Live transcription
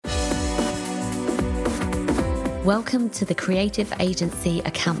Welcome to the Creative Agency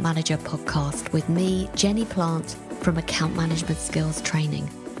Account Manager podcast with me, Jenny Plant from Account Management Skills Training.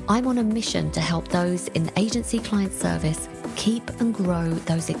 I'm on a mission to help those in agency client service keep and grow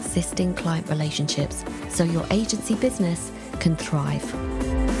those existing client relationships so your agency business can thrive.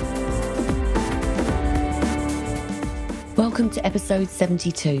 Welcome to episode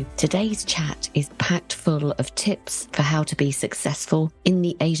 72. Today's chat is packed full of tips for how to be successful in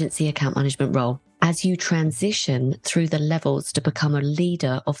the agency account management role as you transition through the levels to become a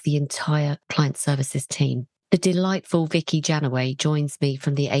leader of the entire client services team. The delightful Vicky Janaway joins me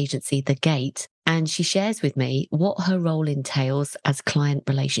from the agency The Gate, and she shares with me what her role entails as client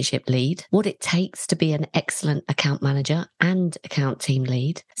relationship lead, what it takes to be an excellent account manager and account team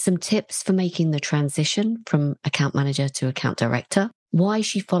lead, some tips for making the transition from account manager to account director, why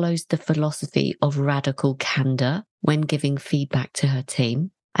she follows the philosophy of radical candor when giving feedback to her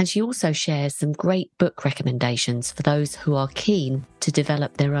team. And she also shares some great book recommendations for those who are keen to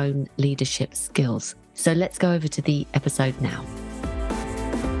develop their own leadership skills. So let's go over to the episode now.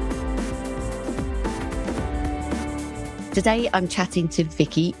 Today, I'm chatting to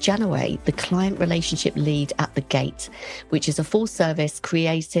Vicky Janaway, the client relationship lead at The Gate, which is a full-service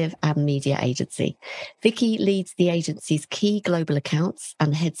creative and media agency. Vicky leads the agency's key global accounts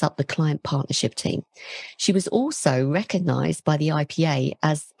and heads up the client partnership team. She was also recognised by the IPA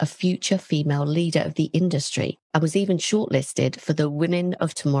as a future female leader of the industry and was even shortlisted for the Women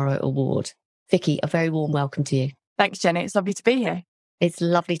of Tomorrow Award. Vicky, a very warm welcome to you. Thanks, Jenny. It's lovely to be here. It's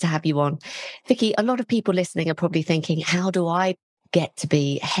lovely to have you on. Vicky, a lot of people listening are probably thinking, how do I get to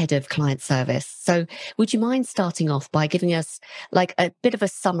be head of client service? So would you mind starting off by giving us like a bit of a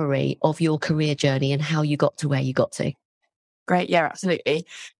summary of your career journey and how you got to where you got to? Great. Yeah, absolutely.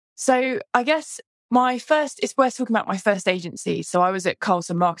 So I guess it's worth talking about my first agency. So I was at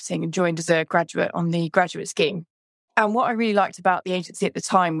Carlson Marketing and joined as a graduate on the graduate scheme. And what I really liked about the agency at the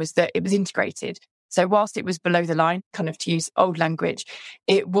time was that it was integrated. So whilst it was below the line, kind of to use old language,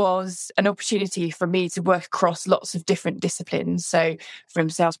 it was an opportunity for me to work across lots of different disciplines. So from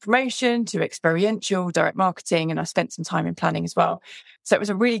sales promotion to experiential, direct marketing, and I spent some time in planning as well. So it was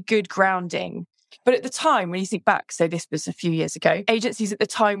a really good grounding. But at the time, when you think back, so this was a few years ago, agencies at the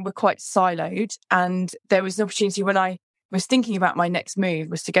time were quite siloed. And there was an opportunity when I was thinking about my next move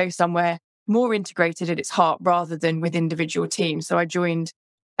was to go somewhere more integrated at its heart rather than with individual teams. So I joined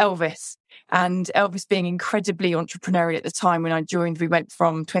Elvis, and Elvis being incredibly entrepreneurial at the time when I joined, we went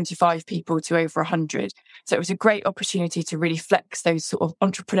from 25 people to over 100. So it was a great opportunity to really flex those sort of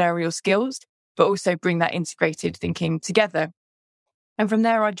entrepreneurial skills, but also bring that integrated thinking together. And from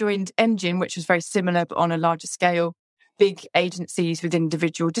there, I joined Engine, which was very similar, but on a larger scale, big agencies with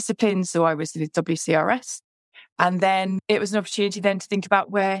individual disciplines. So I was with WCRS. And then it was an opportunity then to think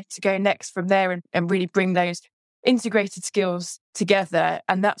about where to go next from there and really bring those integrated skills together.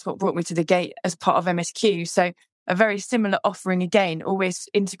 And that's what brought me to The Gate as part of MSQ. So a very similar offering again, always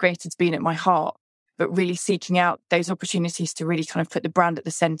integrated being at my heart, but really seeking out those opportunities to really kind of put the brand at the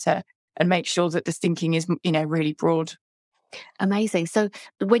centre and make sure that the thinking is, really broad. Amazing. So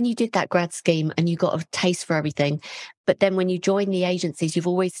when you did that grad scheme and you got a taste for everything, but then when you joined the agencies, you've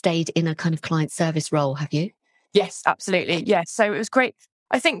always stayed in a kind of client service role, have you? Yes, absolutely. Yes. So it was great.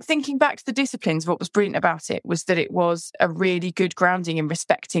 I think thinking back to the disciplines, what was brilliant about it was that it was a really good grounding in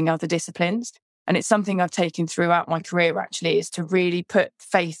respecting other disciplines. And it's something I've taken throughout my career, actually, is to really put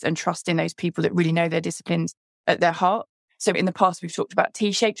faith and trust in those people that really know their disciplines at their heart. So in the past, we've talked about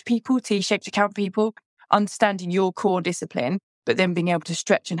T-shaped people, T-shaped account people, understanding your core discipline, but then being able to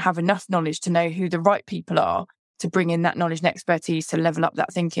stretch and have enough knowledge to know who the right people are to bring in that knowledge and expertise to level up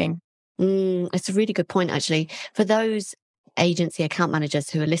that thinking. It's a really good point, actually. For those agency account managers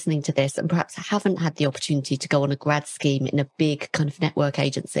who are listening to this and perhaps haven't had the opportunity to go on a grad scheme in a big kind of network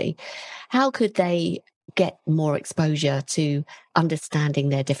agency, how could they get more exposure to understanding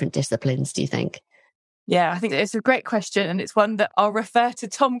their different disciplines, do you think? Yeah, I think it's a great question. And it's one that I'll refer to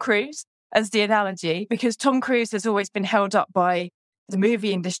Tom Cruise as the analogy, because Tom Cruise has always been held up by the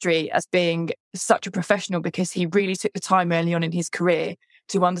movie industry as being such a professional because he really took the time early on in his career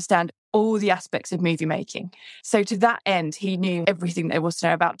to understand all the aspects of movie making. So to that end, he knew everything there was to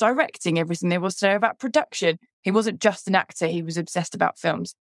know about directing, everything there was to know about production. He wasn't just an actor, he was obsessed about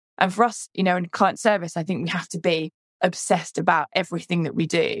films. And for us, in client service, I think we have to be obsessed about everything that we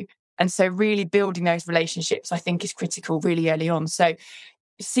do. And so really building those relationships, I think, is critical really early on. So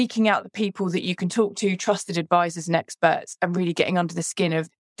seeking out the people that you can talk to, trusted advisors and experts, and really getting under the skin of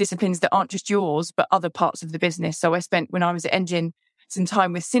disciplines that aren't just yours, but other parts of the business. So I spent, when I was at Engine, some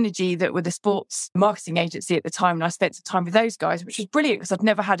time with Synergy, that were the sports marketing agency at the time. And I spent some time with those guys, which was brilliant because I'd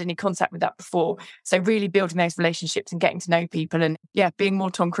never had any contact with that before. So really building those relationships and getting to know people and being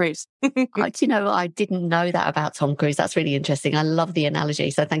more Tom Cruise. I didn't know that about Tom Cruise. That's really interesting. I love the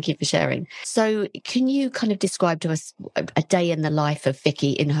analogy. So thank you for sharing. So can you kind of describe to us a day in the life of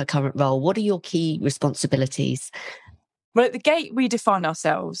Vicky in her current role? What are your key responsibilities? Well, at the Gate, we define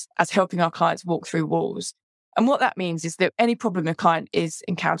ourselves as helping our clients walk through walls. And what that means is that any problem a client is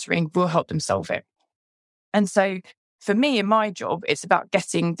encountering, we'll help them solve it. And so for me, in my job, it's about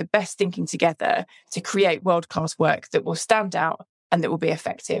getting the best thinking together to create world-class work that will stand out and that will be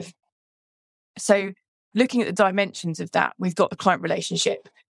effective. So looking at the dimensions of that, we've got the client relationship.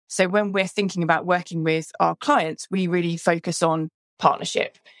 So when we're thinking about working with our clients, we really focus on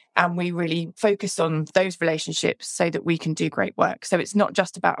partnership. And we really focus on those relationships so that we can do great work. So it's not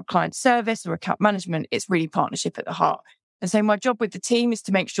just about a client service or account management, it's really partnership at the heart. And so my job with the team is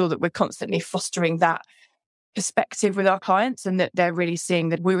to make sure that we're constantly fostering that perspective with our clients and that they're really seeing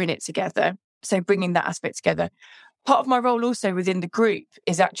that we're in it together. So bringing that aspect together. Part of my role also within the group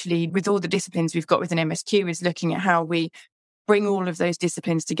is actually, with all the disciplines we've got within MSQ, is looking at how we bring all of those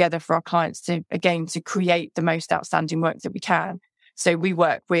disciplines together for our clients to create the most outstanding work that we can. So we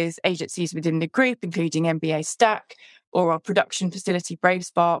work with agencies within the group, including MBA Stack or our production facility,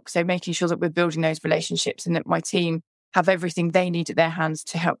 BraveSpark. So making sure that we're building those relationships and that my team have everything they need at their hands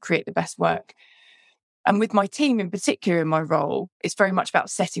to help create the best work. And with my team in particular, in my role, it's very much about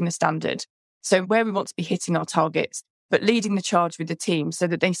setting the standard. So where we want to be hitting our targets, but leading the charge with the team so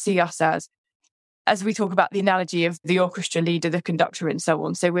that they see us as we talk about the analogy of the orchestra leader, the conductor, and so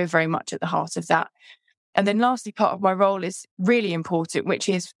on. So we're very much at the heart of that. And then lastly, part of my role is really important, which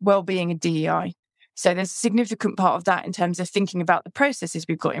is well-being and DEI. So there's a significant part of that in terms of thinking about the processes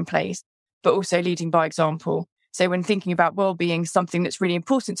we've got in place, but also leading by example. So when thinking about well-being, something that's really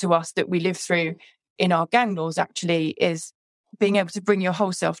important to us that we live through in our gang laws actually is being able to bring your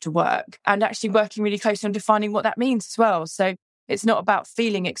whole self to work and actually working really closely on defining what that means as well. So it's not about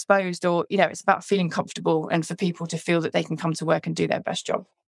feeling exposed or, it's about feeling comfortable and for people to feel that they can come to work and do their best job.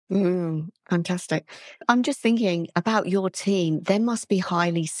 Fantastic. I'm just thinking about your team. There must be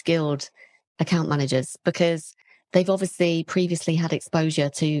highly skilled account managers because they've obviously previously had exposure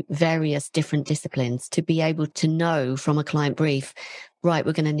to various different disciplines to be able to know from a client brief, right,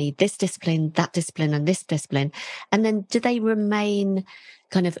 we're going to need this discipline, that discipline, and this discipline. And then do they remain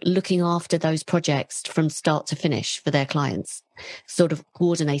kind of looking after those projects from start to finish for their clients, sort of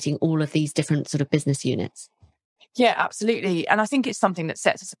coordinating all of these different sort of business units? Yeah, absolutely. And I think it's something that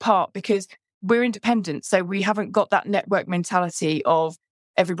sets us apart because we're independent. So we haven't got that network mentality of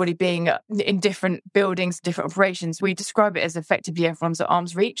everybody being in different buildings, different operations. We describe it as effectively everyone's at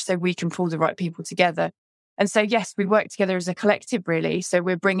arm's reach so we can pull the right people together. And so, yes, we work together as a collective, really. So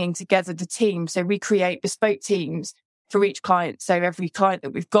we're bringing together the team. So we create bespoke teams for each client. So every client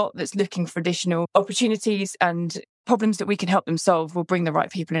that we've got that's looking for additional opportunities and problems that we can help them solve, we'll bring the right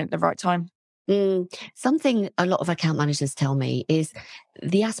people in at the right time. Something a lot of account managers tell me is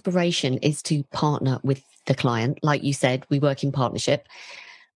the aspiration is to partner with the client. Like you said, we work in partnership,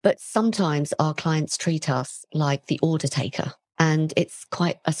 but sometimes our clients treat us like the order taker. And it's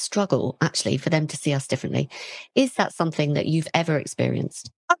quite a struggle, actually, for them to see us differently. Is that something that you've ever experienced?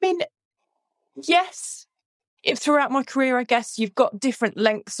 I mean, yes. Throughout my career, I guess you've got different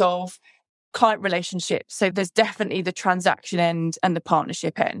lengths of client relationships. So there's definitely the transaction end and the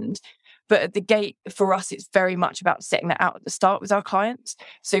partnership end. But at the Gate, for us, it's very much about setting that out at the start with our clients.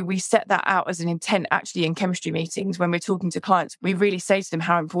 So we set that out as an intent actually in chemistry meetings. When we're talking to clients, we really say to them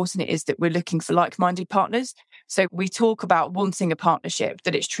how important it is that we're looking for like-minded partners. So we talk about wanting a partnership,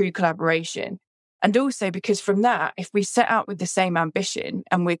 that it's true collaboration. And also because from that, if we set out with the same ambition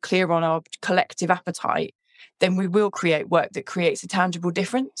and we're clear on our collective appetite, then we will create work that creates a tangible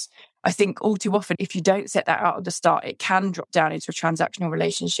difference. I think all too often, if you don't set that out at the start, it can drop down into a transactional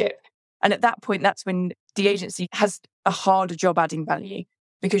relationship. And at that point, that's when the agency has a harder job adding value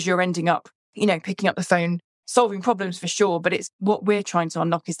because you're ending up, picking up the phone, solving problems for sure. But it's what we're trying to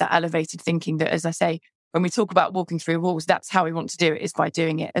unlock is that elevated thinking that, as I say, when we talk about walking through walls, that's how we want to do it, is by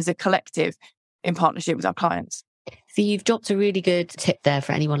doing it as a collective in partnership with our clients. So you've dropped a really good tip there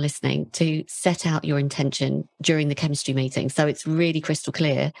for anyone listening to set out your intention during the chemistry meeting. So it's really crystal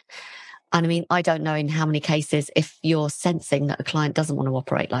clear. And I mean, I don't know in how many cases if you're sensing that a client doesn't want to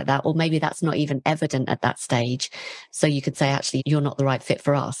operate like that, or maybe that's not even evident at that stage. So you could say, actually, you're not the right fit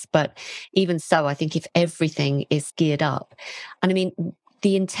for us. But even so, I think if everything is geared up, and I mean,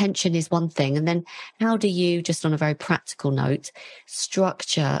 the intention is one thing. And then how do you, just on a very practical note,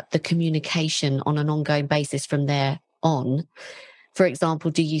 structure the communication on an ongoing basis from there on For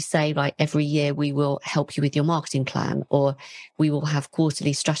example, do you say like every year we will help you with your marketing plan, or we will have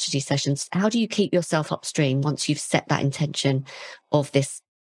quarterly strategy sessions? How do you keep yourself upstream once you've set that intention of this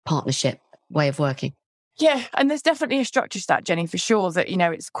partnership way of working? Yeah, and there's definitely a structure to that, Jenny, for sure, that,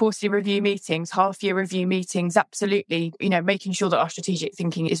 it's quarterly review meetings, half-year review meetings, absolutely, making sure that our strategic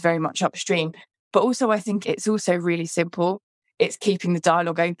thinking is very much upstream. But also, I think it's also really simple. It's keeping the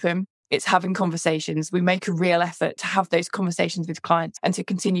dialogue open. It's having conversations. We make a real effort to have those conversations with clients and to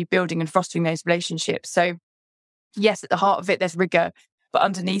continue building and fostering those relationships. So yes, at the heart of it, there's rigor, but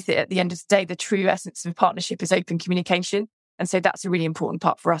underneath it, at the end of the day, the true essence of a partnership is open communication. And so that's a really important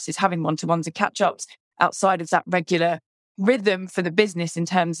part for us, is having one-to-ones and catch-ups outside of that regular rhythm for the business in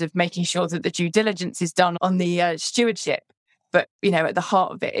terms of making sure that the due diligence is done on the stewardship. But, at the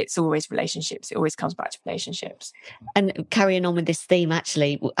heart of it, it's always relationships. It always comes back to relationships. And carrying on with this theme,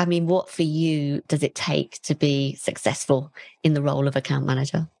 actually, I mean, what for you does it take to be successful in the role of account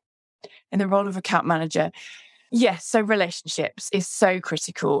manager? In the role of account manager, yes. So relationships is so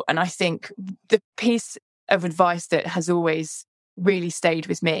critical. And I think the piece of advice that has always really stayed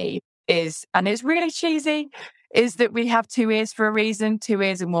with me is, and it's really cheesy, is that we have 2 ears for a reason, 2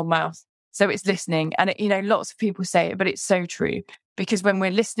 ears and 1 mouth. So it's listening. And, lots of people say it, but it's so true. Because when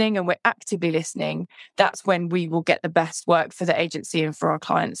we're listening and we're actively listening, that's when we will get the best work for the agency and for our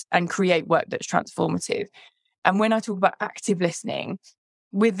clients and create work that's transformative. And when I talk about active listening,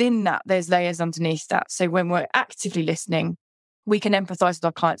 within that, there's layers underneath that. So when we're actively listening, we can empathize with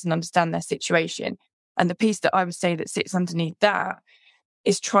our clients and understand their situation. And the piece that I would say that sits underneath that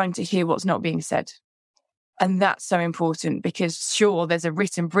is trying to hear what's not being said. And that's so important, because sure, there's a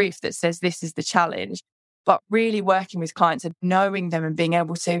written brief that says this is the challenge, but really working with clients and knowing them and being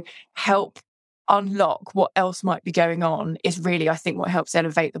able to help unlock what else might be going on is really, I think, what helps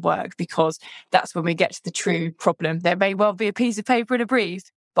elevate the work, because that's when we get to the true problem. There may well be a piece of paper in a brief,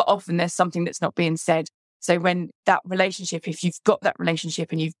 but often there's something that's not being said. So when that relationship, if you've got that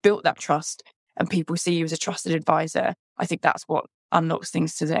relationship and you've built that trust and people see you as a trusted advisor, I think that's what unlocks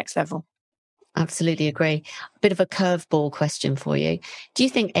things to the next level. Absolutely agree. A bit of a curveball question for you. Do you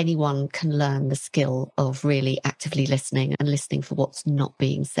think anyone can learn the skill of really actively listening and listening for what's not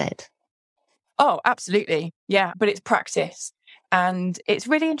being said? Oh, absolutely. Yeah, but it's practice. And it's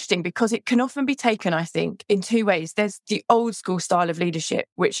really interesting because it can often be taken, I think, in 2 ways. There's the old school style of leadership,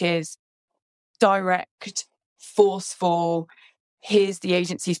 which is direct, forceful, here's the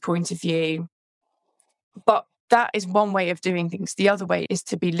agency's point of view. But that is one way of doing things. The other way is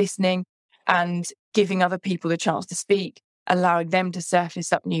to be listening and giving other people the chance to speak, allowing them to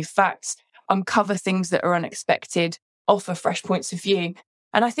surface up new facts, uncover things that are unexpected, offer fresh points of view.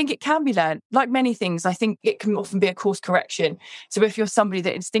 And I think it can be learned. Like many things, I think it can often be a course correction. So if you're somebody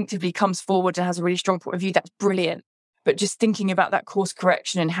that instinctively comes forward and has a really strong point of view, that's brilliant. But just thinking about that course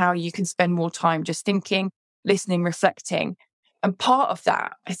correction and how you can spend more time just thinking, listening, reflecting. And part of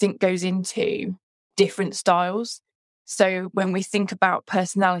that, I think, goes into different styles. So when we think about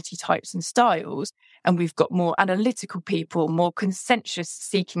personality types and styles, and we've got more analytical people, more consensus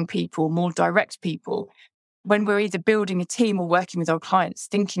seeking people, more direct people, when we're either building a team or working with our clients,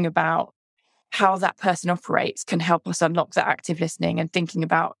 thinking about how that person operates can help us unlock that active listening and thinking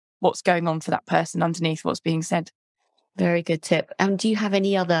about what's going on for that person underneath what's being said. Very good tip. And do you have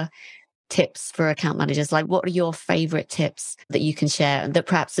any other tips for account managers? Like, what are your favorite tips that you can share and that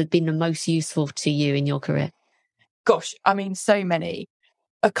perhaps have been the most useful to you in your career? Gosh, I mean, so many.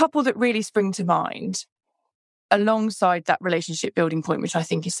 A couple that really spring to mind alongside that relationship building point, which I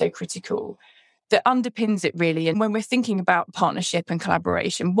think is so critical, that underpins it really. And when we're thinking about partnership and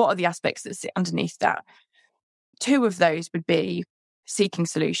collaboration, what are the aspects that sit underneath that? 2 of those would be seeking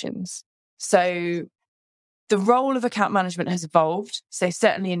solutions. So the role of account management has evolved. So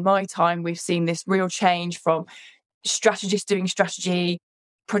certainly in my time, we've seen this real change from strategists doing strategy,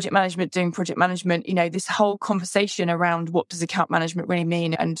 project management doing project management, this whole conversation around what does account management really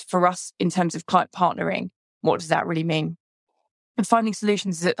mean? And for us, in terms of client partnering, what does that really mean? And finding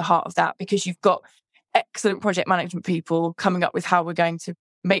solutions is at the heart of that, because you've got excellent project management people coming up with how we're going to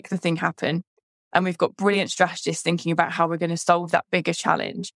make the thing happen. And we've got brilliant strategists thinking about how we're going to solve that bigger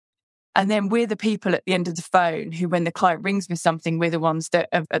challenge. And then we're the people at the end of the phone who, when the client rings with something, we're the ones that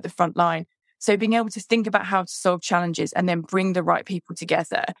are at the front line. So being able to think about how to solve challenges and then bring the right people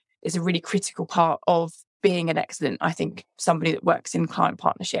together is a really critical part of being an excellent, I think, somebody that works in client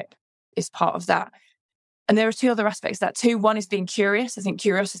partnership is part of that. And there are 2 other aspects of that too. One is being curious. I think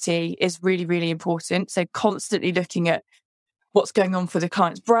curiosity is really, really important. So constantly looking at what's going on for the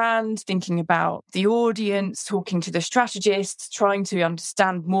client's brand, thinking about the audience, talking to the strategists, trying to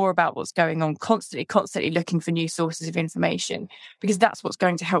understand more about what's going on, constantly looking for new sources of information, because that's what's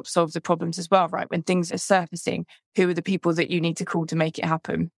going to help solve the problems as well, right? When things are surfacing, who are the people that you need to call to make it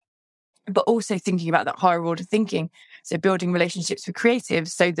happen? But also thinking about that higher order thinking. So building relationships with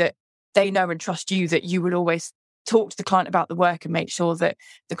creatives so that they know and trust you, that you will always talk to the client about the work and make sure that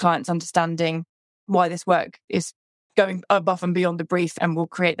the client's understanding why this work is going above and beyond the brief and will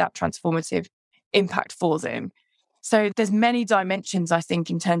create that transformative impact for them. So there's many dimensions, I think,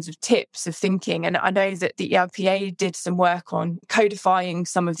 in terms of tips of thinking. And I know that the ELPA did some work on codifying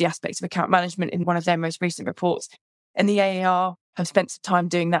some of the aspects of account management in one of their most recent reports. And the AAR have spent some time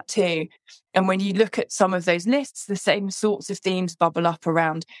doing that too. And when you look at some of those lists, the same sorts of themes bubble up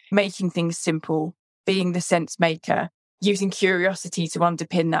around making things simple, being the sense maker, using curiosity to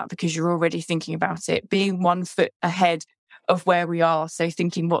underpin that because you're already thinking about it, being 1 foot ahead of where we are. So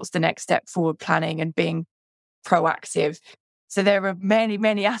thinking what's the next step forward, planning and being proactive. So there are many,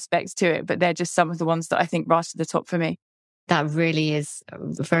 many aspects to it, but they're just some of the ones that I think rise to the top for me. That really is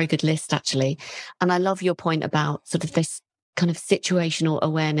a very good list, actually. And I love your point about sort of this kind of situational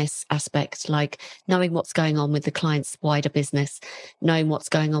awareness aspect, like knowing what's going on with the client's wider business, knowing what's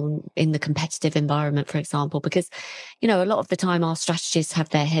going on in the competitive environment, for example, because, a lot of the time our strategists have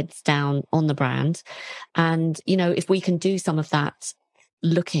their heads down on the brand. And, if we can do some of that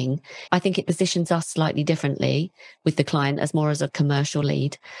looking, I think it positions us slightly differently with the client as more as a commercial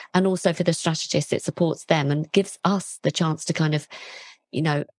lead. And also for the strategist, it supports them and gives us the chance to kind of,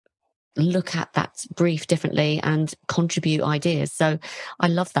 look at that brief differently and contribute ideas. So I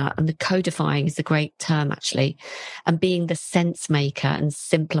love that. And the codifying is a great term, actually. And being the sense maker and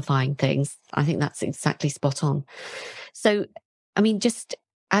simplifying things, I think that's exactly spot on. So, just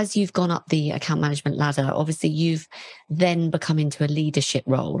as you've gone up the account management ladder, obviously you've then become into a leadership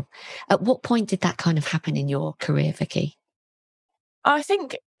role. At what point did that kind of happen in your career, Vicky? I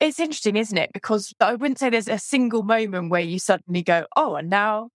think it's interesting, isn't it? Because I wouldn't say there's a single moment where you suddenly go, oh, and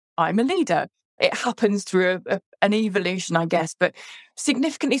now I'm a leader. It happens through an evolution, I guess. But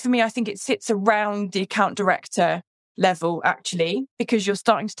significantly for me, I think it sits around the account director level, actually, because you're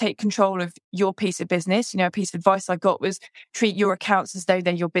starting to take control of your piece of business. A piece of advice I got was treat your accounts as though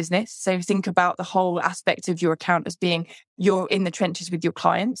they're your business. So think about the whole aspect of your account as being you're in the trenches with your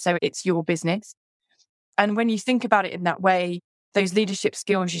client. So it's your business. And when you think about it in that way, those leadership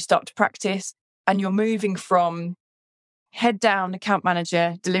skills you start to practice, and you're moving from head down account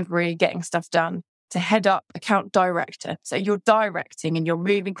manager, delivery, getting stuff done, to head up account director. So you're directing and you're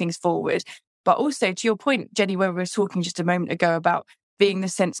moving things forward. But also to your point, Jenny, where we were talking just a moment ago about being the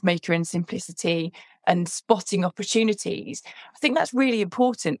sense maker and simplicity and spotting opportunities, I think that's really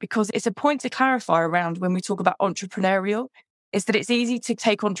important because it's a point to clarify around when we talk about entrepreneurial, is that it's easy to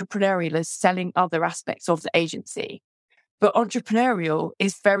take entrepreneurial as selling other aspects of the agency. But entrepreneurial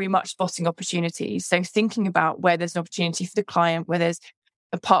is very much spotting opportunities. So thinking about where there's an opportunity for the client, where there's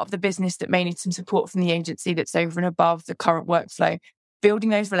a part of the business that may need some support from the agency that's over and above the current workflow, building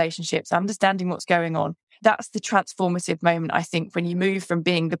those relationships, understanding what's going on. That's the transformative moment, I think, when you move from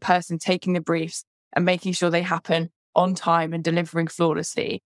being the person taking the briefs and making sure they happen on time and delivering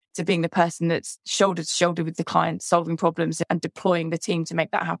flawlessly to being the person that's shoulder to shoulder with the client, solving problems and deploying the team to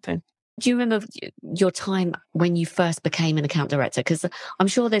make that happen. Do you remember your time when you first became an account director? Because I'm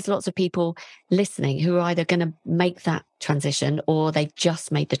sure there's lots of people listening who are either going to make that transition or they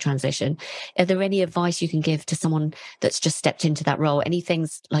just made the transition. Are there any advice you can give to someone that's just stepped into that role? Any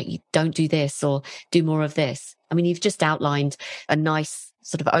things like you don't do this or do more of this? You've just outlined a nice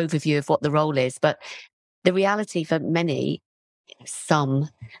sort of overview of what the role is, but the reality for many, some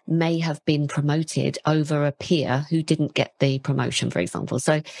may have been promoted over a peer who didn't get the promotion, for example.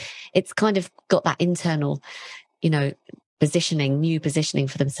 So it's kind of got that internal, new positioning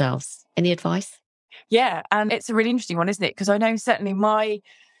for themselves. Any advice? Yeah, and it's a really interesting one, isn't it? Because I know certainly my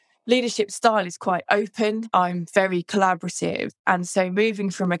leadership style is quite open. I'm very collaborative. And so moving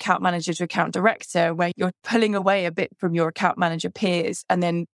from account manager to account director, where you're pulling away a bit from your account manager peers and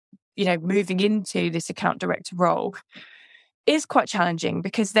then, moving into this account director role, is quite challenging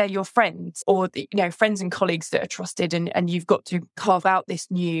because they're your friends or, friends and colleagues that are trusted and you've got to carve out this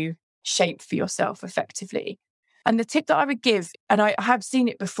new shape for yourself effectively. And the tip that I would give, and I have seen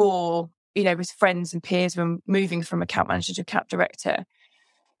it before, with friends and peers when moving from account manager to account director,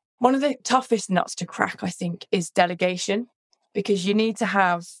 one of the toughest nuts to crack, I think, is delegation, because you need to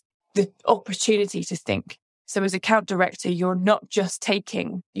have the opportunity to think. So as account director, you're not just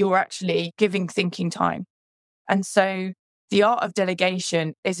taking, you're actually giving thinking time. And so the art of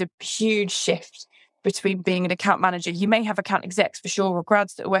delegation is a huge shift between being an account manager. You may have account execs for sure, or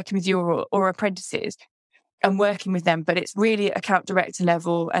grads that are working with you, or apprentices and working with them, but it's really account director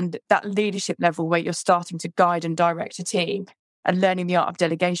level and that leadership level where you're starting to guide and direct a team and learning the art of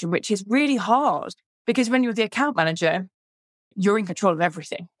delegation, which is really hard because when you're the account manager, you're in control of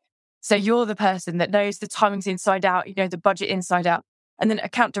everything. So you're the person that knows the timings inside out, you know, the budget inside out. And then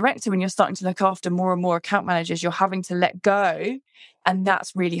account director, when you're starting to look after more and more account managers, you're having to let go. And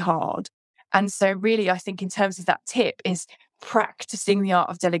that's really hard. And so really, I think in terms of that tip is practicing the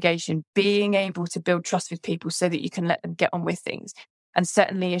art of delegation, being able to build trust with people so that you can let them get on with things. And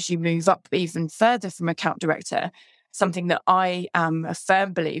certainly as you move up even further from account director, something that I am a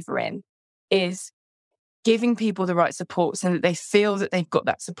firm believer in is giving people the right support so that they feel that they've got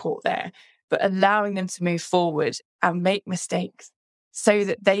that support there, but allowing them to move forward and make mistakes so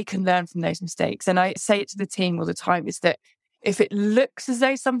that they can learn from those mistakes. And I say it to the team all the time is that if it looks as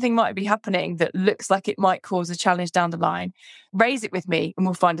though something might be happening that looks like it might cause a challenge down the line, raise it with me and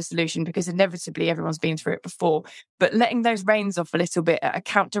we'll find a solution because inevitably everyone's been through it before. But letting those reins off a little bit at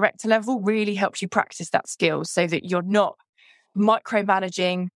account director level really helps you practice that skill so that you're not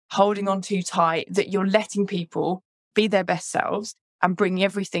micromanaging, holding on too tight, that you're letting people be their best selves and bringing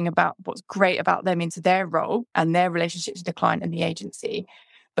everything about what's great about them into their role and their relationship to the client and the agency.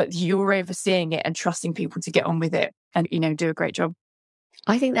 But you're overseeing it and trusting people to get on with it and, you know, do a great job.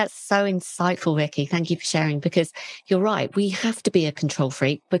 I think that's so insightful, Vicky. Thank you for sharing, because you're right. We have to be a control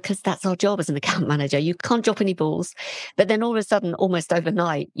freak because that's our job as an account manager. You can't drop any balls, but then all of a sudden, almost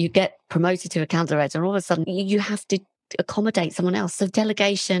overnight, you get promoted to account director and all of a sudden you have to accommodate someone else. So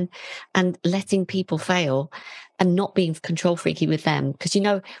delegation and letting people fail and not being control freaky with them. Because, you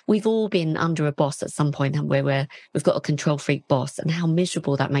know, we've all been under a boss at some point where we've got a control freak boss and how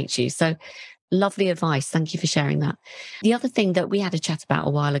miserable that makes you. So lovely advice. Thank you for sharing that. The other thing that we had a chat about a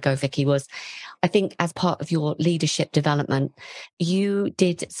while ago, Vicky, was I think as part of your leadership development, you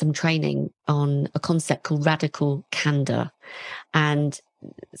did some training on a concept called radical candor. And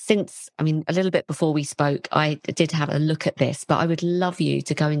since, I mean, a little bit before we spoke, I did have a look at this, but I would love you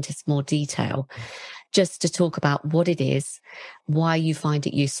to go into some more detail just to talk about what it is, why you find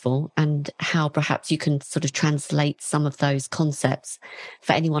it useful, and how perhaps you can sort of translate some of those concepts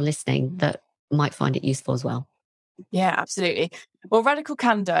for anyone listening that might find it useful as well. Yeah, absolutely. Well, radical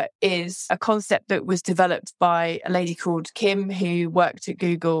candor is a concept that was developed by a lady called Kim who worked at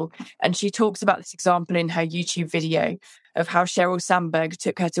Google. And she talks about this example in her YouTube video of how Sheryl Sandberg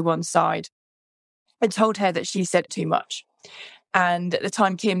took her to one side and told her that she said too much. And at the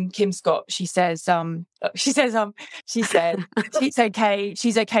time, Kim Scott, she said, she's okay.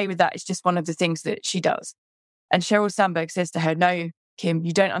 She's okay with that. It's just one of the things that she does. And Sheryl Sandberg says to her, no, Kim,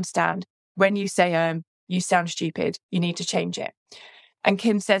 you don't understand. When you say, you sound stupid, you need to change it. And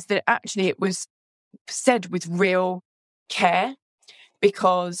Kim says that actually it was said with real care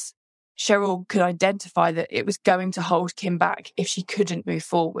because Sheryl could identify that it was going to hold Kim back if she couldn't move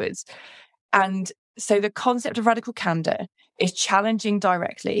forwards. And so the concept of radical candor is challenging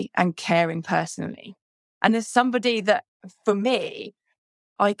directly and caring personally. And as somebody that, for me,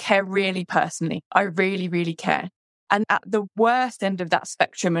 I care really personally. I really, really care. And at the worst end of that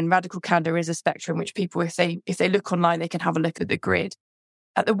spectrum, and radical candor is a spectrum which people, if they look online, they can have a look at the grid.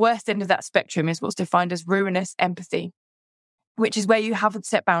 At the worst end of that spectrum is what's defined as ruinous empathy, which is where you haven't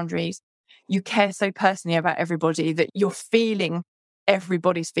set boundaries. You care so personally about everybody that you're feeling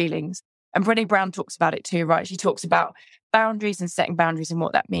everybody's feelings. And Brené Brown talks about it too, right? She talks about boundaries and setting boundaries and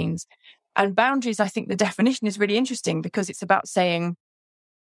what that means. And boundaries, I think the definition is really interesting because it's about saying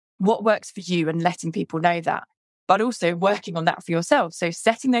what works for you and letting people know that, but also working on that for yourself. So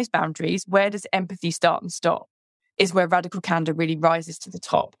setting those boundaries, where does empathy start and stop, is where radical candor really rises to the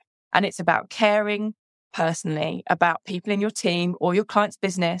top. And it's about caring personally about people in your team or your client's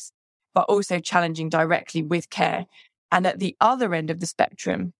business, but also challenging directly with care. And at the other end of the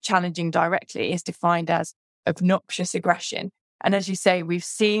spectrum, challenging directly is defined as obnoxious aggression. And as you say, we've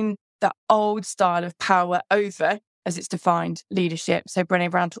seen that old style of power over, as it's defined, leadership. So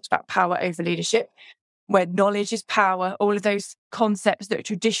Brené Brown talks about power over leadership, where knowledge is power, all of those concepts that are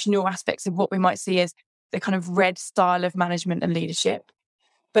traditional aspects of what we might see as the kind of red style of management and leadership.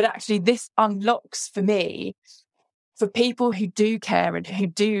 But actually this unlocks for me, for people who do care and who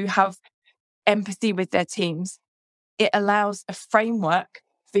do have empathy with their teams, it allows a framework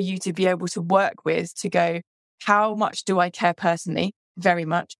for you to be able to work with to go, how much do I care personally? Very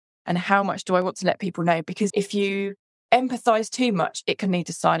much. And how much do I want to let people know? Because if you empathize too much, it can lead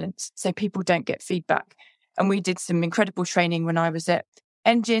to silence. So people don't get feedback. And we did some incredible training when I was at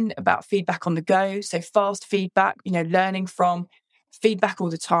Engine about feedback on the go. So fast feedback, learning from feedback all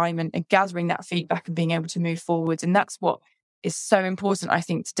the time and gathering that feedback and being able to move forward. And that's what is so important, I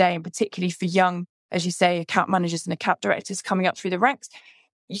think, today, and particularly for young, as you say, account managers and account directors coming up through the ranks.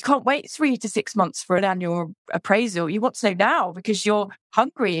 You can't wait 3 to 6 months for an annual appraisal. You want to know now because you're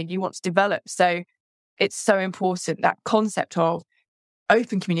hungry and you want to develop. So it's so important, that concept of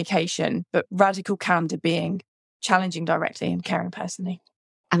open communication, but radical candor being challenging directly and caring personally.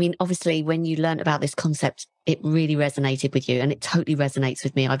 I mean, obviously, when you learned about this concept, it really resonated with you, and it totally resonates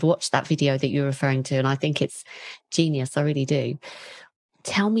with me. I've watched that video that you're referring to, and I think it's genius. I really do.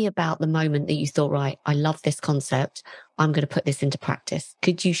 Tell me about the moment that you thought, right, I love this concept. I'm going to put this into practice.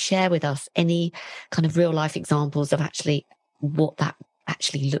 Could you share with us any kind of real life examples of actually what that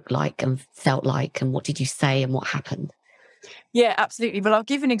actually looked like and felt like, and what did you say and what happened? Yeah, absolutely. Well, I'll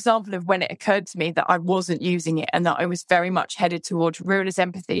give an example of when it occurred to me that I wasn't using it and that I was very much headed towards realist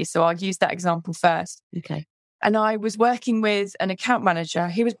empathy. So I'll use that example first. Okay. And I was working with an account manager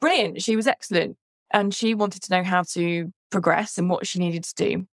who was brilliant. She was excellent. And she wanted to know how to progress and what she needed to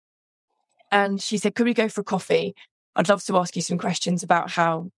do. And she said, could we go for a coffee? I'd love to ask you some questions about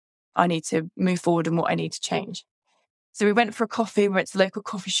how I need to move forward and what I need to change. So we went for a coffee, we went to the local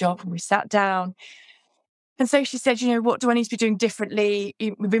coffee shop and we sat down. And so she said, what do I need to be doing differently?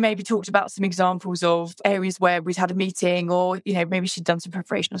 We maybe talked about some examples of areas where we'd had a meeting or, maybe she'd done some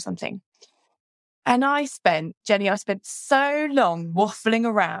preparation or something. And Jenny, I spent so long waffling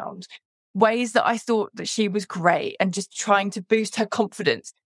around ways that I thought that she was great and just trying to boost her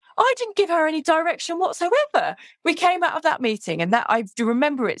confidence. I didn't give her any direction whatsoever. We came out of that meeting and that I do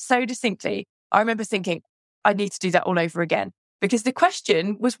remember it so distinctly. I remember thinking, I need to do that all over again. Because the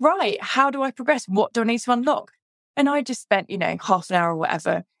question was right. How do I progress? What do I need to unlock? And I just spent, half an hour or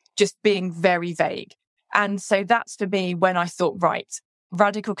whatever, just being very vague. And so that's for me when I thought, right,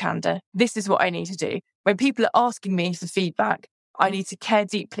 radical candor. This is what I need to do. When people are asking me for feedback, I need to care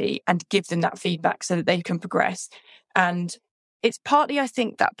deeply and give them that feedback so that they can progress. And it's partly, I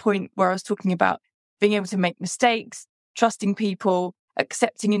think, that point where I was talking about being able to make mistakes, trusting people,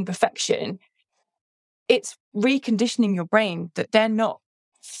 accepting imperfection. It's reconditioning your brain that they're not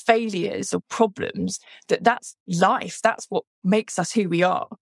failures or problems, that's life. That's what makes us who we are.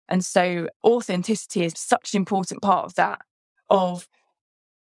 And so authenticity is such an important part of that, of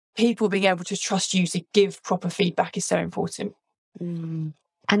people being able to trust you to give proper feedback is so important. Mm.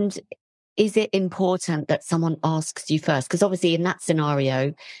 And is it important that someone asks you first? Because obviously in that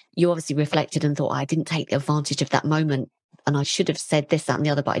scenario, you obviously reflected and thought, I didn't take advantage of that moment and I should have said this, that and the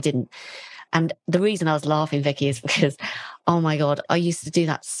other, but I didn't. And the reason I was laughing, Vicky, is because, oh my God, I used to do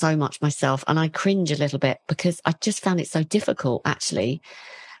that so much myself. And I cringe a little bit because I just found it so difficult, actually,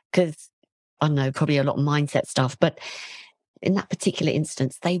 because I don't know, probably a lot of mindset stuff. But in that particular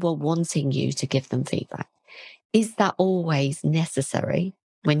instance, they were wanting you to give them feedback. Is that always necessary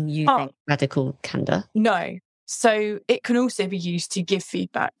when you think radical candor? No. So it can also be used to give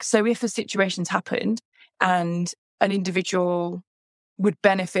feedback. So if a situation's happened and an individual would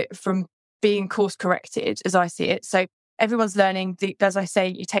benefit from being course corrected, as I see it. So everyone's learning, as I say,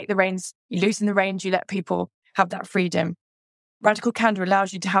 you take the reins, you loosen the reins, you let people have that freedom. Radical candor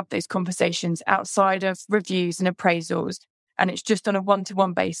allows you to have those conversations outside of reviews and appraisals. And it's just on a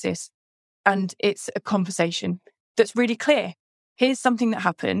one-to-one basis. And it's a conversation that's really clear. Here's something that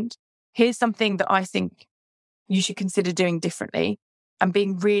happened. Here's something that I think you should consider doing differently, and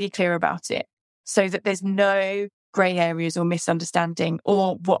being really clear about it so that there's no grey areas or misunderstanding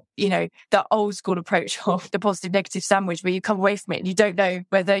or what, that old school approach of the positive negative sandwich where you come away from it and you don't know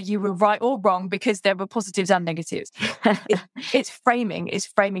whether you were right or wrong because there were positives and negatives. It's framing,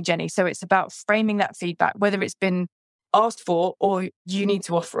 Jenny. So it's about framing that feedback, whether it's been asked for or you need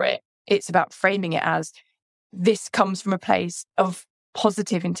to offer it. It's about framing it as this comes from a place of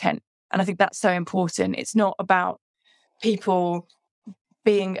positive intent. And I think that's so important. It's not about people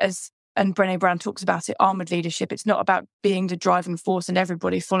being, and Brené Brown talks about it, armored leadership. It's not about being the driving force and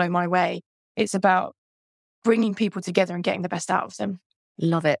everybody follow my way. It's about bringing people together and getting the best out of them.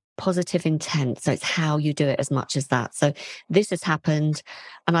 Love it. Positive intent. So it's how you do it as much as that. So this has happened.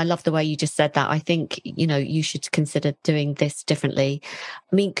 And I love the way you just said that. I think, you should consider doing this differently.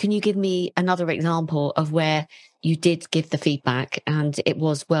 I mean, can you give me another example of where you did give the feedback and it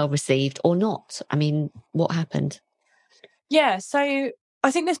was well received or not? I mean, what happened? Yeah. So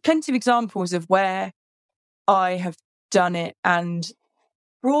I think there's plenty of examples of where I have done it. And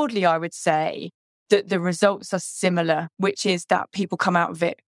broadly, I would say that the results are similar, which is that people come out of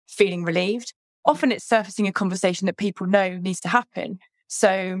it feeling relieved. Often it's surfacing a conversation that people know needs to happen.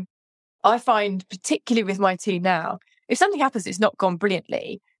 So I find, particularly with my team now, if something happens, it's not gone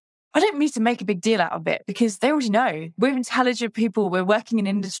brilliantly, I don't need to make a big deal out of it because they already know we're intelligent people. We're working in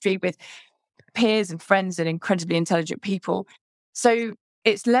industry with peers and friends and incredibly intelligent people. So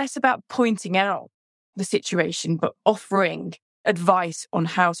it's less about pointing out the situation, but offering advice on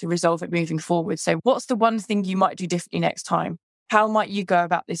how to resolve it moving forward. So what's the one thing you might do differently next time? How might you go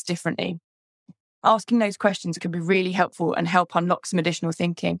about this differently? Asking those questions can be really helpful and help unlock some additional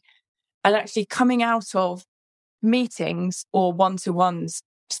thinking. And actually coming out of meetings or one-to-ones,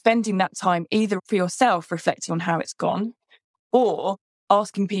 spending that time either for yourself, reflecting on how it's gone, or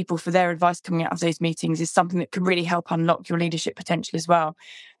asking people for their advice coming out of those meetings is something that can really help unlock your leadership potential as well.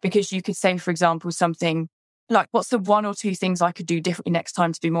 Because you could say, for example, something like, what's the one or two things I could do differently next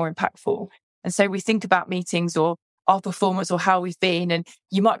time to be more impactful? And so we think about meetings or our performance or how we've been, and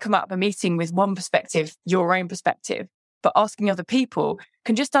you might come out of a meeting with one perspective, your own perspective, but asking other people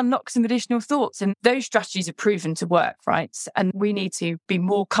can just unlock some additional thoughts. And those strategies are proven to work, right? And we need to be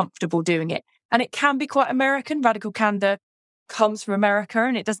more comfortable doing it. And it can be quite American. Radical candor comes from America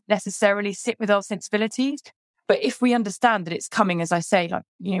and it doesn't necessarily sit with our sensibilities. But if we understand that it's coming, as I say, like,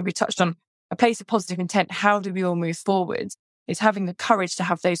 we touched on a place of positive intent, how do we all move forward? It's having the courage to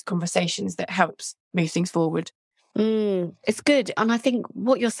have those conversations that helps move things forward. It's good. And I think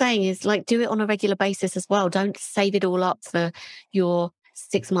what you're saying is like, do it on a regular basis as well. Don't save it all up for your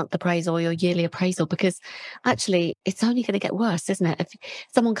 6-month appraisal or your yearly appraisal, because actually it's only going to get worse, isn't it? If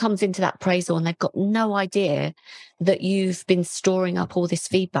someone comes into that appraisal and they've got no idea that you've been storing up all this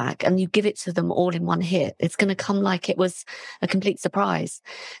feedback and you give it to them all in one hit, it's going to come like it was a complete surprise.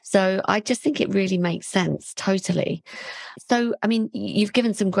 So I just think it really makes sense. Totally. So, I mean, you've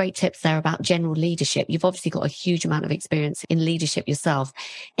given some great tips there about general leadership. You've obviously got a huge amount of experience in leadership yourself.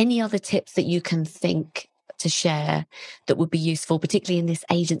 Any other tips that you can think to share that would be useful, particularly in this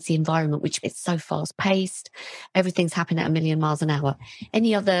agency environment, which is so fast paced, everything's happening at 1,000,000 miles an hour?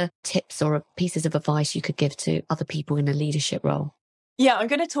 Any other tips or pieces of advice you could give to other people in a leadership role? Yeah, I'm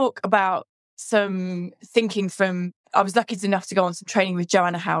going to talk about some thinking from, I was lucky enough to go on some training with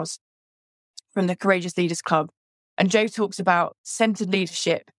Joanna House from the Courageous Leaders Club. And Jo talks about centered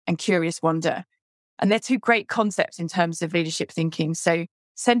leadership and curious wonder. And they're two great concepts in terms of leadership thinking. So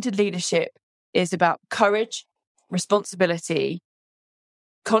centered leadership is about courage, responsibility,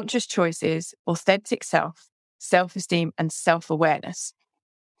 conscious choices, authentic self, self-esteem, and self-awareness.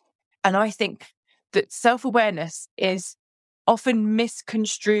 And I think that self-awareness is often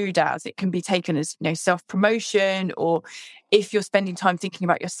misconstrued as, it can be taken as, self-promotion, or if you're spending time thinking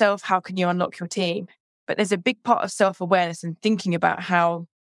about yourself, how can you unlock your team? But there's a big part of self-awareness and thinking about how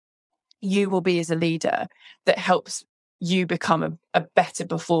you will be as a leader that helps you become a better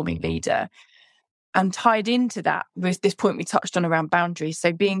performing leader. And tied into that was this point we touched on around boundaries.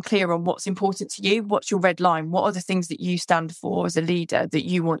 So being clear on what's important to you, what's your red line, what are the things that you stand for as a leader that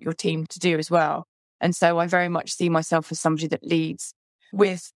you want your team to do as well. And so I very much see myself as somebody that leads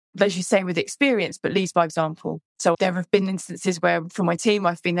with, as you say, with experience, but leads by example. So there have been instances where for my team,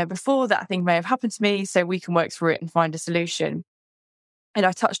 I've been there before, that thing may have happened to me, so we can work through it and find a solution. And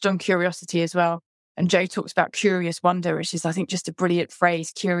I touched on curiosity as well. And Jo talks about curious wonder, which is, I think, just a brilliant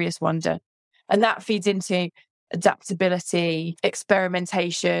phrase, curious wonder. And that feeds into adaptability,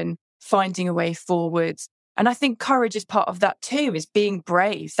 experimentation, finding a way forward. And I think courage is part of that too, is being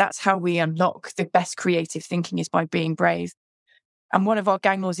brave. That's how we unlock the best creative thinking, is by being brave. And one of our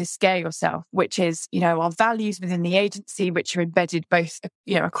gang laws is scare yourself, which is, our values within the agency, which are embedded both,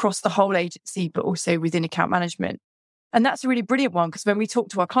 across the whole agency, but also within account management. And that's a really brilliant one, because when we talk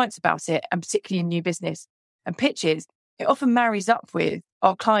to our clients about it, and particularly in new business and pitches, it often marries up with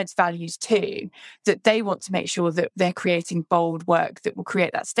our clients' values too, that they want to make sure that they're creating bold work that will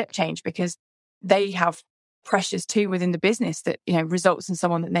create that step change, because they have pressures too within the business that, results in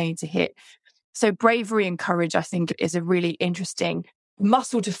someone that they need to hit. So bravery and courage, I think, is a really interesting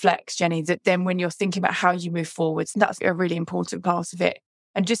muscle to flex, Jenny, that then when you're thinking about how you move forwards, that's a really important part of it.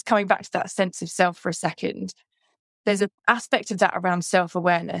 And just coming back to that sense of self for a second, there's an aspect of that around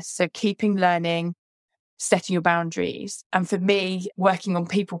self-awareness. So keeping learning, setting your boundaries. And for me, working on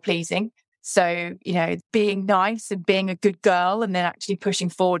people pleasing. So, being nice and being a good girl and then actually pushing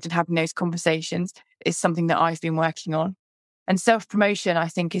forward and having those conversations is something that I've been working on. And self-promotion, I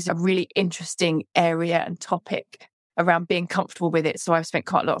think, is a really interesting area and topic around being comfortable with it. So I've spent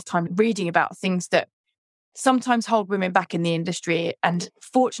quite a lot of time reading about things that sometimes hold women back in the industry, and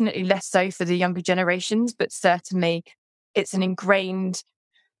fortunately less so for the younger generations, but certainly it's an ingrained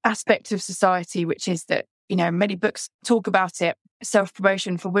aspect of society, which is that, many books talk about it.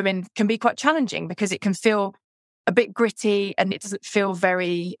 Self-promotion for women can be quite challenging because it can feel a bit gritty and it doesn't feel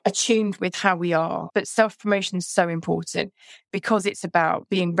very attuned with how we are. But self-promotion is so important because it's about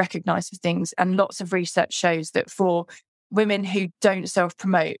being recognised for things. And lots of research shows that for women who don't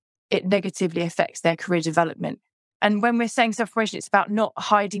self-promote, it negatively affects their career development. And when we're saying self-promotion, it's about not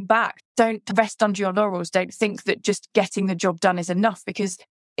hiding back. Don't rest under your laurels. Don't think that just getting the job done is enough, because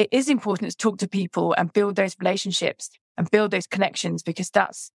it is important to talk to people and build those relationships and build those connections, because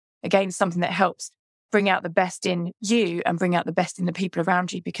that's, again, something that helps bring out the best in you and bring out the best in the people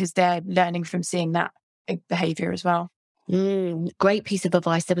around you, because they're learning from seeing that behaviour as well. Great piece of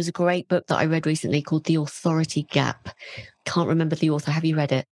advice. There was a great book that I read recently called The Authority Gap. Can't remember the author. Have you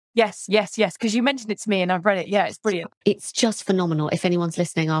read it? Yes. Because you mentioned it to me and I've read it. Yeah, it's brilliant. It's just phenomenal. If anyone's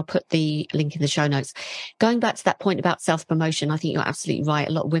listening, I'll put the link in the show notes. Going back to that point about self-promotion, I think you're absolutely right.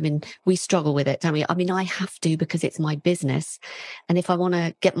 A lot of women, we struggle with it, don't we? I mean, I have to, because it's my business. And if I want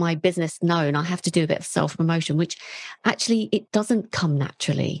to get my business known, I have to do a bit of self-promotion, which actually it doesn't come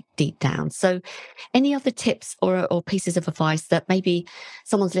naturally deep down. So any other tips or pieces of advice that maybe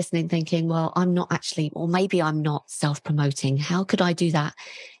someone's listening thinking, well, I'm not actually, or maybe I'm not self-promoting. How could I do that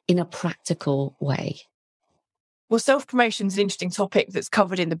in a practical way? Well, self-promotion is an interesting topic that's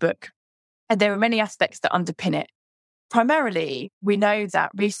covered in the book, and there are many aspects that underpin it. Primarily, we know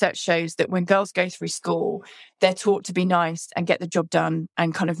that research shows that when girls go through school, they're taught to be nice and get the job done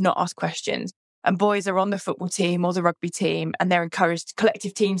and kind of not ask questions. And boys are on the football team or the rugby team, and they're encouraged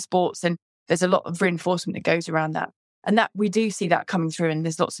collective team sports, and there's a lot of reinforcement that goes around that. And that we do see that coming through, and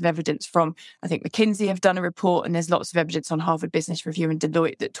there's lots of evidence from, I think McKinsey have done a report, and there's lots of evidence on Harvard Business Review and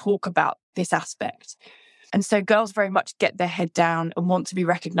Deloitte that talk about this aspect. And so girls very much get their head down and want to be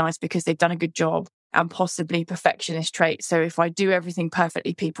recognised because they've done a good job, and possibly perfectionist trait. So if I do everything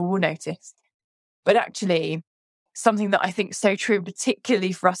perfectly, people will notice. But actually, something that I think is so true,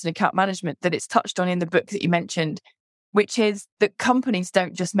 particularly for us in account management, that it's touched on in the book that you mentioned, which is that companies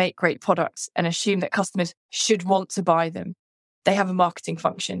don't just make great products and assume that customers should want to buy them. They have a marketing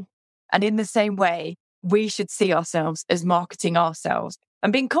function. And in the same way, we should see ourselves as marketing ourselves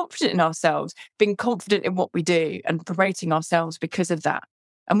and being confident in ourselves, being confident in what we do and promoting ourselves because of that.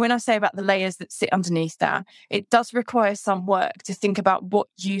 And when I say about the layers that sit underneath that, it does require some work to think about what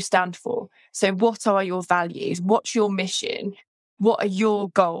you stand for. So what are your values? What's your mission? What are your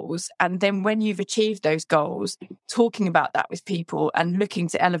goals? And then when you've achieved those goals, talking about that with people and looking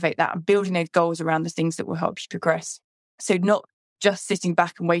to elevate that and building those goals around the things that will help you progress. So not just sitting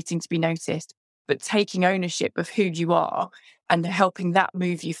back and waiting to be noticed, but taking ownership of who you are and helping that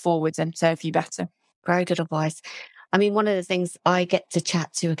move you forwards and serve you better. Very good advice. I mean, one of the things I get to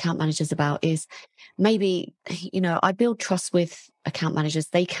chat to account managers about is maybe, I build trust with account managers.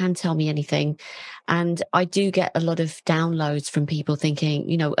 They can tell me anything. And I do get a lot of downloads from people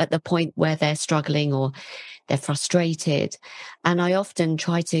thinking, at the point where they're struggling or they're frustrated. And I often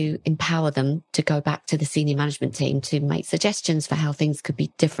try to empower them to go back to the senior management team to make suggestions for how things could be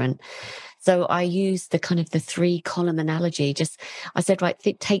different. So I use the 3-column analogy. I said, right,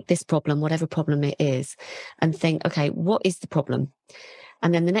 take this problem, whatever problem it is, and think, okay, what is the problem?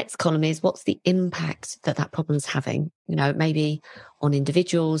 And then the next column is, what's the impact that problem's having? Maybe on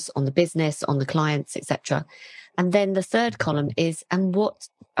individuals, on the business, on the clients, etc. And then the third column is, and what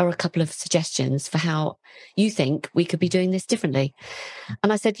are a couple of suggestions for how you think we could be doing this differently?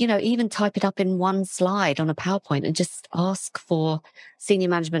 And I said, even type it up in one slide on a PowerPoint and just ask for senior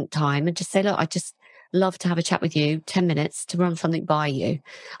management time and just say, look, I just love to have a chat with you, 10 minutes to run something by you.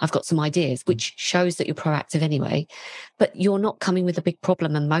 I've got some ideas, which shows that you're proactive anyway, but you're not coming with a big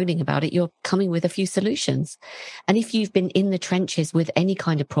problem and moaning about it. You're coming with a few solutions. And if you've been in the trenches with any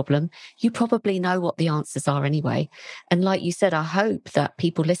kind of problem, you probably know what the answers are anyway. And like you said, I hope that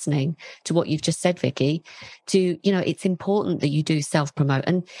people listening to what you've just said, Vicky, it's important that you do self-promote.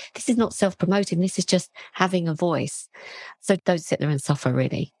 And this is not self-promoting. This is just having a voice. So don't sit there and suffer,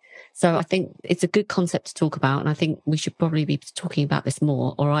 really. So I think it's a good concept to talk about. And I think we should probably be talking about this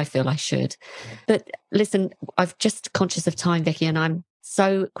more, or I feel I should. But listen, I'm just conscious of time, Vicky, and I'm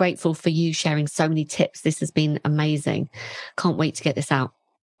so grateful for you sharing so many tips. This has been amazing. Can't wait to get this out.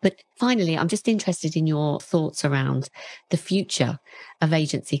 But finally, I'm just interested in your thoughts around the future of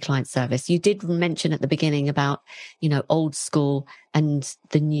agency client service. You did mention at the beginning about, old school and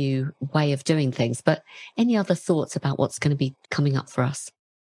the new way of doing things, but any other thoughts about what's going to be coming up for us?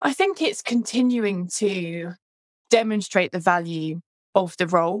 I think it's continuing to demonstrate the value of the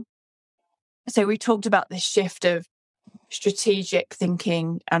role. So we talked about this shift of strategic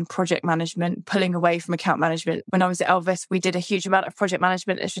thinking and project management, pulling away from account management. When I was at Elvis, we did a huge amount of project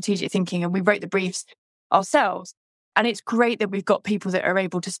management and strategic thinking, and we wrote the briefs ourselves. And it's great that we've got people that are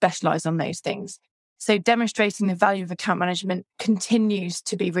able to specialise on those things. So demonstrating the value of account management continues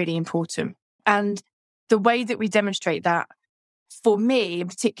to be really important. And the way that we demonstrate that, for me in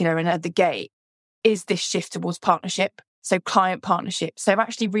particular and at the gate, is this shift towards partnership. So client partnership. So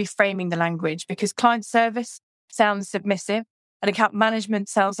actually reframing the language, because client service sounds submissive and account management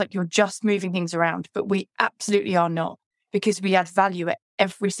sounds like you're just moving things around, but we absolutely are not, because we add value at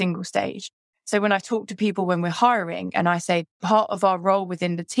every single stage. So when I talk to people when we're hiring and I say part of our role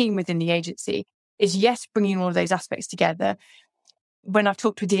within the team, within the agency is, yes, bringing all of those aspects together. When I've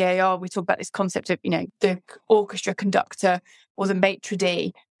talked with the AR, we talk about this concept of, the orchestra conductor or the maitre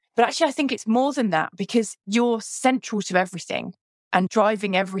d'. But actually, I think it's more than that, because you're central to everything and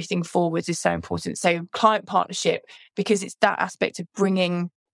driving everything forwards is so important. So client partnership, because it's that aspect of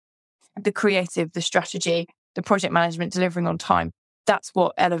bringing the creative, the strategy, the project management, delivering on time. That's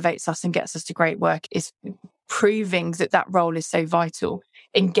what elevates us and gets us to great work, is proving that role is so vital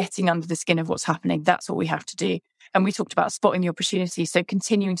in getting under the skin of what's happening. That's what we have to do. And we talked about spotting the opportunity. So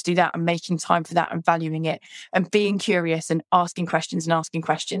continuing to do that and making time for that and valuing it and being curious and asking questions.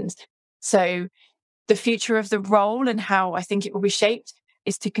 So the future of the role and how I think it will be shaped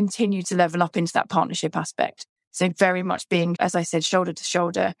is to continue to level up into that partnership aspect. So very much being, as I said, shoulder to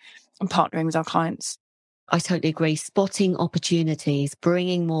shoulder and partnering with our clients. I totally agree. Spotting opportunities,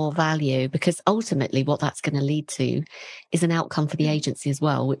 bringing more value, because ultimately what that's going to lead to is an outcome for the agency as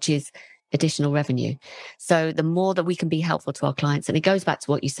well, which is additional revenue. So the more that we can be helpful to our clients, and it goes back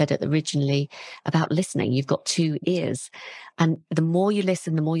to what you said originally about listening. You've got 2 ears, and the more you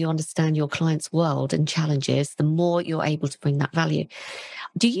listen, the more you understand your client's world and challenges, the more you're able to bring that value.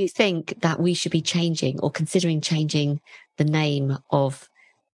 Do you think that we should be changing or considering changing the name of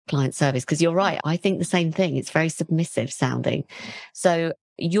client service? Because you're right, I think the same thing. It's very submissive sounding. So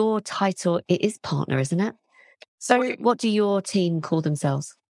your title, it is partner, isn't it? So what do your team call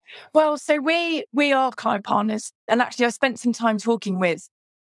themselves? Well, so we are client partners. And actually, I spent some time talking with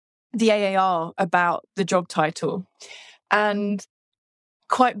the AAR about the job title. And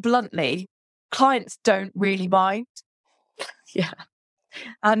quite bluntly, clients don't really mind. Yeah.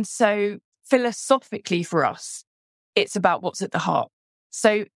 And so philosophically for us, it's about what's at the heart.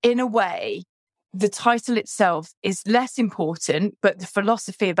 So in a way, the title itself is less important, but the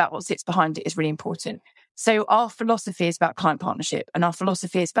philosophy about what sits behind it is really important. So our philosophy is about client partnership, and our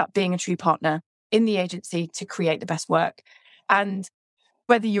philosophy is about being a true partner in the agency to create the best work. And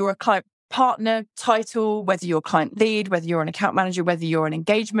whether you're a client partner title, whether you're a client lead, whether you're an account manager, whether you're an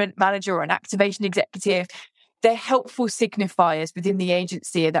engagement manager or an activation executive, they're helpful signifiers within the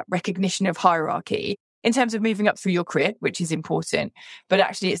agency of that recognition of hierarchy in terms of moving up through your career, which is important. But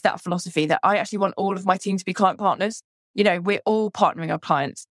actually, it's that philosophy that I actually want all of my team to be client partners. We're all partnering our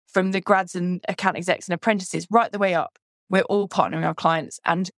clients, from the grads and account execs and apprentices right the way up. We're all partnering our clients,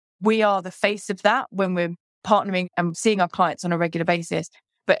 and we are the face of that when we're partnering and seeing our clients on a regular basis.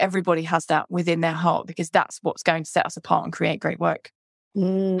 But everybody has that within their heart, because that's what's going to set us apart and create great work.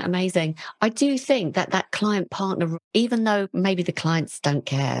 Amazing. I do think that client partner, even though maybe the clients don't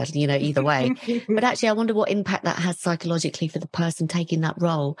care, either way, but actually I wonder what impact that has psychologically for the person taking that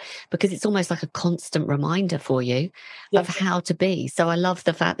role, because it's almost like a constant reminder for you of how to be. So I love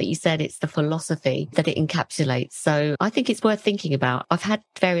the fact that you said it's the philosophy that it encapsulates. So I think it's worth thinking about. I've had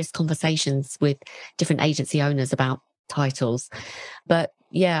various conversations with different agency owners about titles, but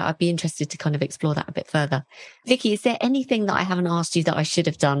yeah, I'd be interested to kind of explore that a bit further. Vicky, is there anything that I haven't asked you that I should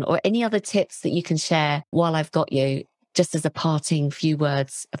have done, or any other tips that you can share while I've got you, just as a parting few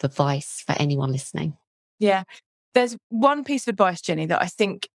words of advice for anyone listening? Yeah, there's one piece of advice, Jenny, that I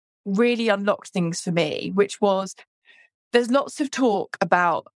think really unlocked things for me, which was, there's lots of talk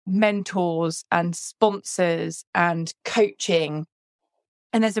about mentors and sponsors and coaching.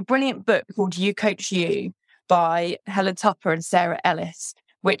 And there's a brilliant book called You Coach You by Helen Tupper and Sarah Ellis,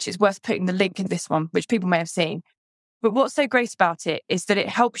 which is worth putting the link in this one, which people may have seen. But what's so great about it is that it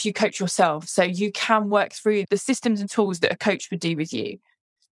helps you coach yourself, so you can work through the systems and tools that a coach would do with you.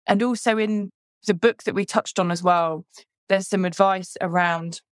 And also in the book that we touched on as well, there's some advice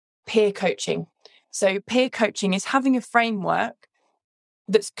around peer coaching. So peer coaching is having a framework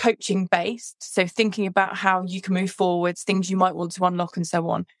that's coaching based. So thinking about how you can move forwards, things you might want to unlock and so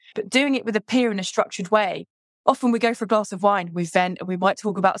on, but doing it with a peer in a structured way. Often we go for a glass of wine, we vent, and we might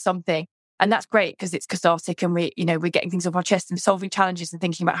talk about something. And that's great because it's cathartic and we're getting things off our chest and solving challenges and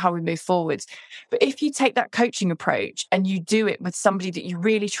thinking about how we move forwards. But if you take that coaching approach and you do it with somebody that you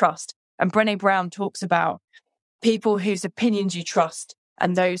really trust, and Brené Brown talks about people whose opinions you trust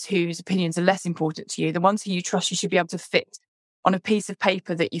and those whose opinions are less important to you, the ones who you trust, you should be able to fit on a piece of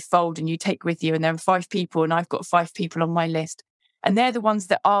paper that you fold and you take with you. And there are 5 people, and I've got 5 people on my list. And they're the ones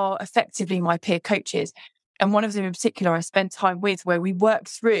that are effectively my peer coaches. And one of them in particular, I spend time with, where we work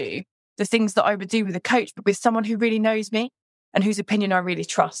through the things that I would do with a coach, but with someone who really knows me and whose opinion I really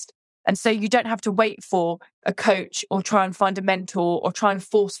trust. And so you don't have to wait for a coach or try and find a mentor or try and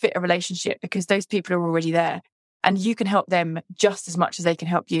force fit a relationship, because those people are already there. And you can help them just as much as they can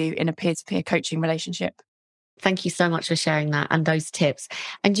help you in a peer-to-peer coaching relationship. Thank you so much for sharing that and those tips.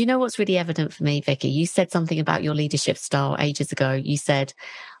 And you know what's really evident for me, Vicky? You said something about your leadership style ages ago. You said,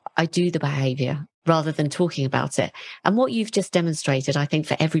 I do the behavior rather than talking about it. And what you've just demonstrated, I think,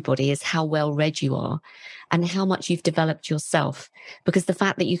 for everybody is how well read you are and how much you've developed yourself. Because the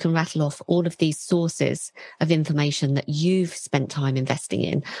fact that you can rattle off all of these sources of information that you've spent time investing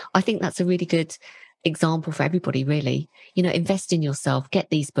in, I think that's a really good example for everybody, really. You know, invest in yourself, get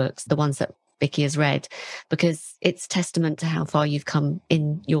these books, the ones that Vicky has read, because it's testament to how far you've come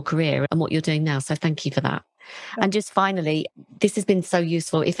in your career and what you're doing now. So thank you for that. And just finally, this has been so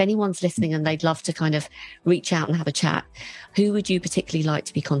useful. If anyone's listening and they'd love to kind of reach out and have a chat, who would you particularly like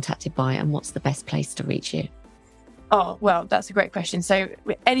to be contacted by, and what's the best place to reach you? Oh, well, that's a great question. So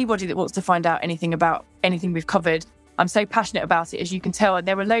anybody that wants to find out anything about anything we've covered, I'm so passionate about it, as you can tell. And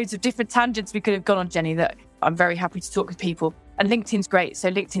there were loads of different tangents we could have gone on, Jenny, that I'm very happy to talk with people. And LinkedIn's great. So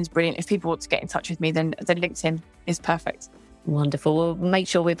LinkedIn's brilliant. If people want to get in touch with me, then LinkedIn is perfect. Wonderful. We'll make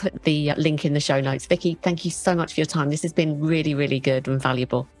sure we put the link in the show notes. Vicky, thank you so much for your time. This has been really, really good and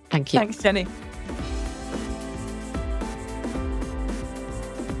valuable. Thank you. Thanks, Jenny.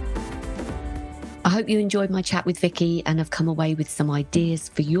 I hope you enjoyed my chat with Vicky and have come away with some ideas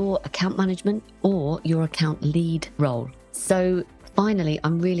for your account management or your account lead role. So finally,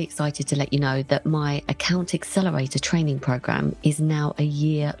 I'm really excited to let you know that my Account Accelerator training program is now a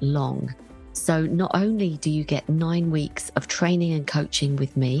year long. So not only do you get 9 weeks of training and coaching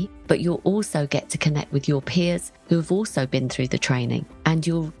with me, but you'll also get to connect with your peers who have also been through the training, and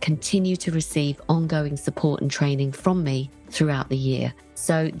you'll continue to receive ongoing support and training from me throughout the year.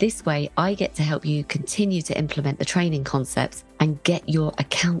 So this way, I get to help you continue to implement the training concepts and get your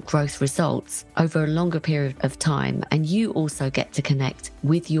account growth results over a longer period of time. And you also get to connect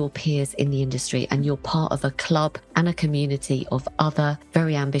with your peers in the industry, and you're part of a club and a community of other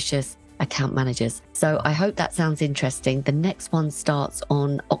very ambitious account managers. So I hope that sounds interesting. The next one starts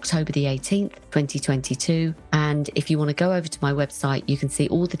on October the 18th, 2022. And if you want to go over to my website, you can see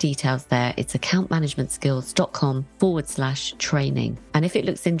all the details there. It's accountmanagementskills.com/training. And if it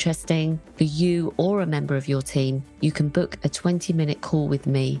looks interesting for you or a member of your team, you can book a 20-minute call with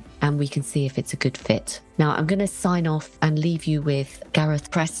me and we can see if it's a good fit. Now, I'm going to sign off and leave you with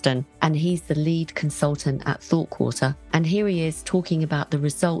Gareth Preston, and he's the lead consultant at ThoughtQuarter. And here he is talking about the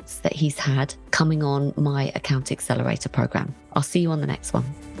results that he's had coming on my Account Accelerator program. I'll see you on the next one.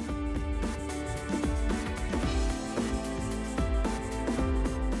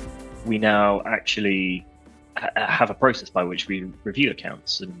 We now actually have a process by which we review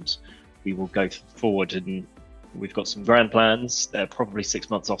accounts, and we will go forward, and we've got some grand plans. They're probably 6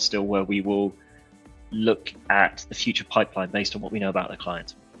 months off still, where we will look at the future pipeline based on what we know about the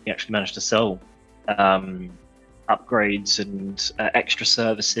client. We actually managed to sell upgrades and extra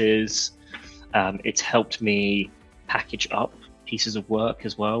services. It's helped me package up pieces of work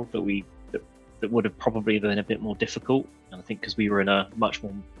as well that would have probably been a bit more difficult. And I think because we were in a much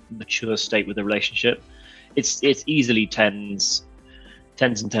more mature state with the relationship, it's easily tens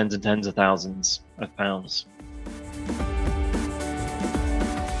and tens of thousands of pounds.